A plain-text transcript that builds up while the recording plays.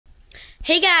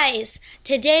Hey guys,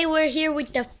 today we're here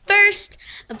with the first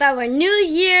of our New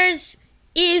Year's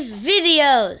Eve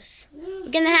videos.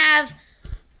 We're gonna have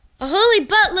a holy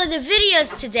buttload of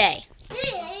videos today.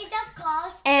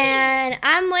 And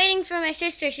I'm waiting for my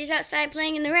sister. She's outside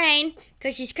playing in the rain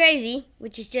because she's crazy,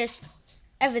 which is just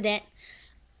evident.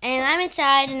 And I'm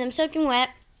inside and I'm soaking wet.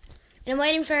 And I'm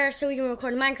waiting for her so we can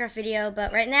record a Minecraft video.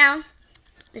 But right now,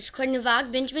 it's recording a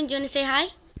vlog. Benjamin, do you want to say hi?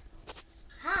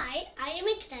 Hi, I am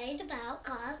excited about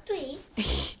Cars 3.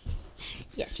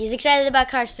 Yes, he's excited about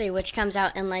Cars 3, which comes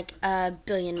out in like a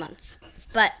billion months.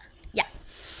 But, yeah.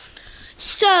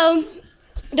 So,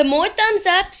 the more thumbs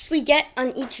ups we get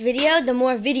on each video, the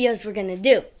more videos we're going to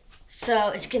do. So,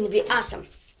 it's going to be awesome.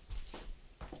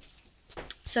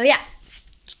 So, yeah.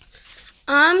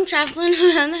 I'm traveling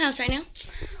around the house right now.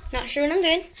 Not sure what I'm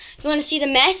doing. You want to see the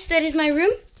mess that is my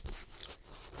room?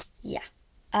 Yeah.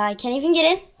 I can't even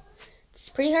get in. It's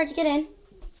pretty hard to get in.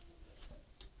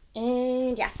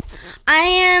 And yeah, I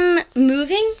am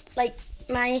moving,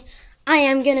 I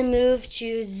am gonna move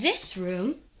to this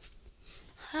room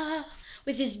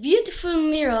with this beautiful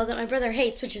mural that my brother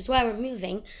hates, which is why we're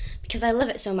moving, because I love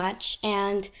it so much.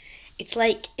 And it's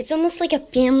almost like a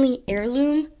family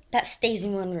heirloom that stays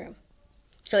in one room,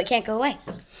 so it can't go away.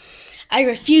 I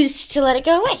refuse to let it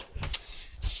go away.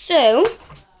 So,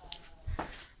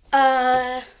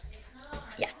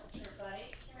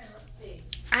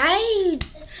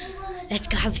 let's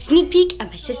go have a sneak peek at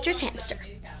my sister's hamster.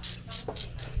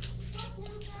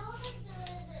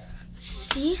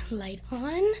 See, light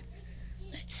on.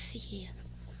 Let's see.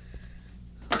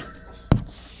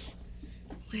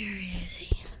 Where is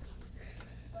he?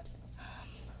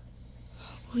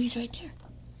 Oh, he's right there.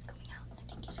 He's coming out. I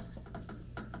think he's coming.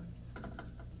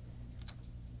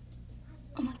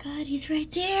 Oh my God, he's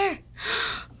right there.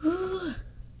 Ooh,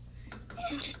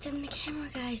 he's interested in the camera,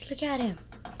 guys. Look at him.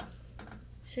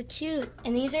 So cute.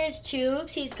 And these are his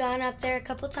tubes. He's gone up there a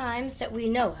couple times that we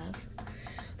know of.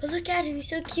 But look at him. He's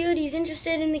so cute. He's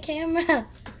interested in the camera.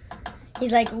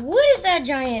 He's like, what is that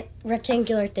giant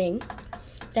rectangular thing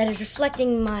that is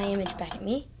reflecting my image back at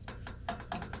me?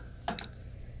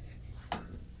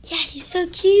 Yeah, he's so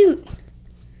cute.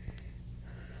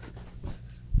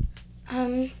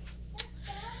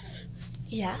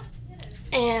 Yeah.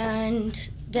 And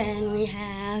then we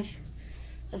have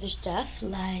other stuff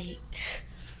like...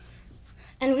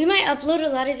 And we might upload a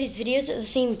lot of these videos at the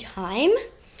same time.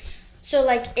 So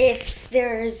like if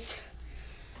there's,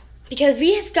 because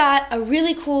we have got a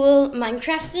really cool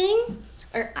Minecraft thing,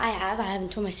 or I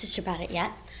haven't told my sister about it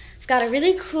yet. I've got a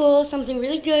really cool, something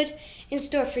really good in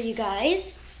store for you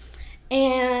guys.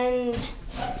 And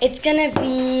it's gonna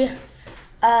be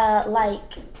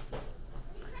like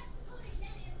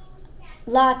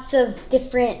lots of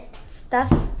different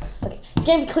stuff. Okay, it's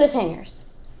gonna be cliffhangers.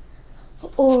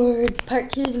 Or part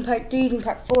 2s and part 3s and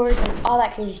part 4s and all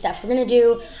that crazy stuff. We're going to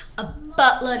do a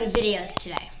buttload of videos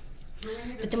today.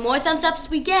 But the more thumbs ups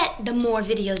we get, the more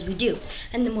videos we do.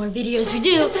 And the more videos we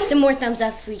do, the more thumbs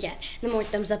ups we get. The more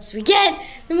thumbs ups we get,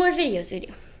 the more videos we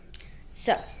do.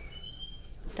 So,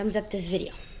 thumbs up this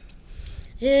video.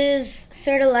 This is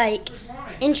sort of like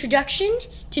introduction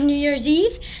to New Year's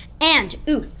Eve. And,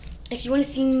 if you want to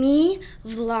see me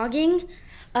vlogging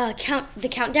the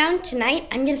countdown tonight,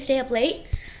 I'm gonna stay up late.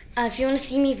 If you want to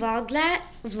see me vlog that,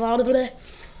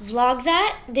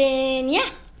 then yeah.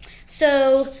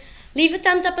 So leave a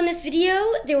thumbs up on this video.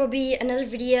 There will be another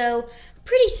video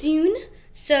pretty soon.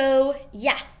 So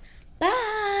yeah,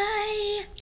 bye.